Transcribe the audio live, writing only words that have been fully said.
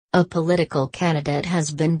A political candidate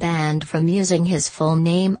has been banned from using his full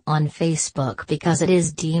name on Facebook because it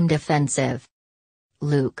is deemed offensive.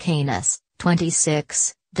 Luc Anus,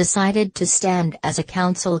 26, decided to stand as a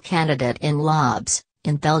council candidate in Lobbes,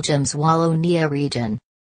 in Belgium's Wallonia region.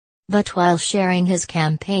 But while sharing his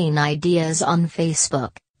campaign ideas on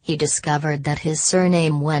Facebook, he discovered that his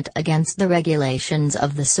surname went against the regulations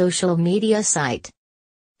of the social media site.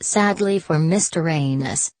 Sadly for Mr.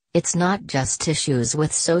 Anus, it's not just issues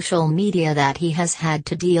with social media that he has had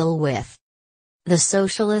to deal with. The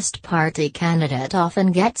Socialist Party candidate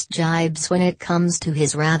often gets jibes when it comes to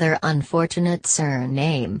his rather unfortunate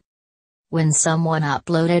surname. When someone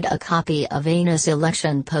uploaded a copy of Anus'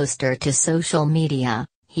 election poster to social media,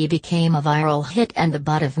 he became a viral hit and the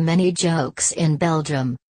butt of many jokes in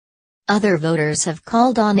Belgium. Other voters have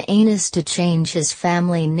called on Anus to change his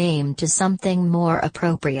family name to something more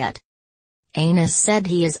appropriate. Anus said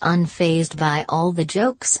he is unfazed by all the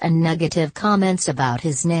jokes and negative comments about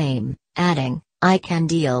his name, adding, "I can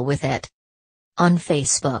deal with it." On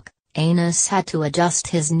Facebook, Anus had to adjust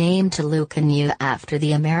his name to Luc Anus after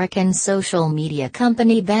the American social media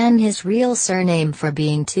company banned his real surname for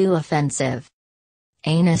being too offensive.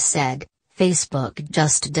 Anus said, "Facebook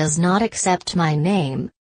just does not accept my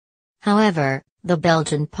name." However, the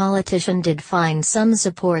Belgian politician did find some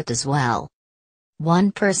support as well.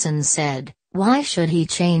 One person said, "Why should he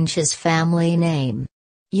change his family name?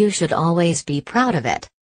 You should always be proud of it."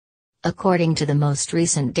 According to the most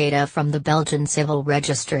recent data from the Belgian Civil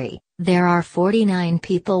Registry, there are 49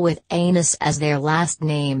 people with Anus as their last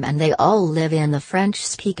name and they all live in the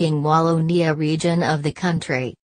French-speaking Wallonia region of the country.